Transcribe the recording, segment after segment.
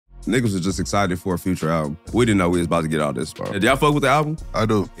Niggas was just excited for a future album. We didn't know we was about to get all this, bro. Did y'all fuck with the album? I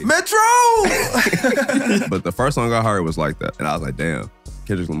do. Metro! But the first song I heard was like that. And I was like, damn,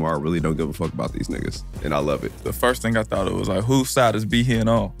 Kendrick Lamar really don't give a fuck about these niggas. And I love it. The first thing I thought it was like, whose side is B here and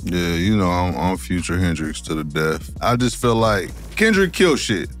on? Yeah, you know, I'm Future Hendrix to the death. I just feel like Kendrick killed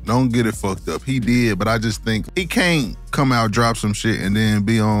shit. Don't get it fucked up. He did, but I just think he can't come out, drop some shit, and then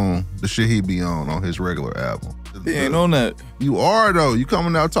be on the shit he be on his regular album. He ain't on that. You are, though. You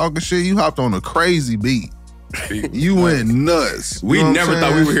coming out talking shit, you hopped on a crazy beat. You went nuts. We never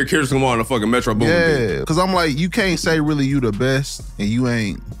thought we would hear Kendrick Lamar on a fucking Metro Boomin beat. Yeah, because I'm like, you can't say really you the best, and you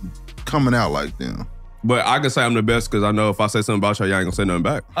ain't coming out like them. But I can say I'm the best because I know if I say something about y'all, y'all ain't gonna say nothing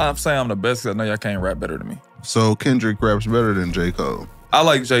back. I'm saying I'm the best because I know y'all can't rap better than me. So Kendrick raps better than J. Cole. I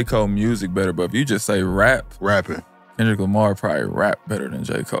like J. Cole music better, but if you just say rapping, Kendrick Lamar probably rap better than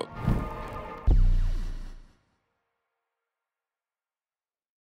J. Cole.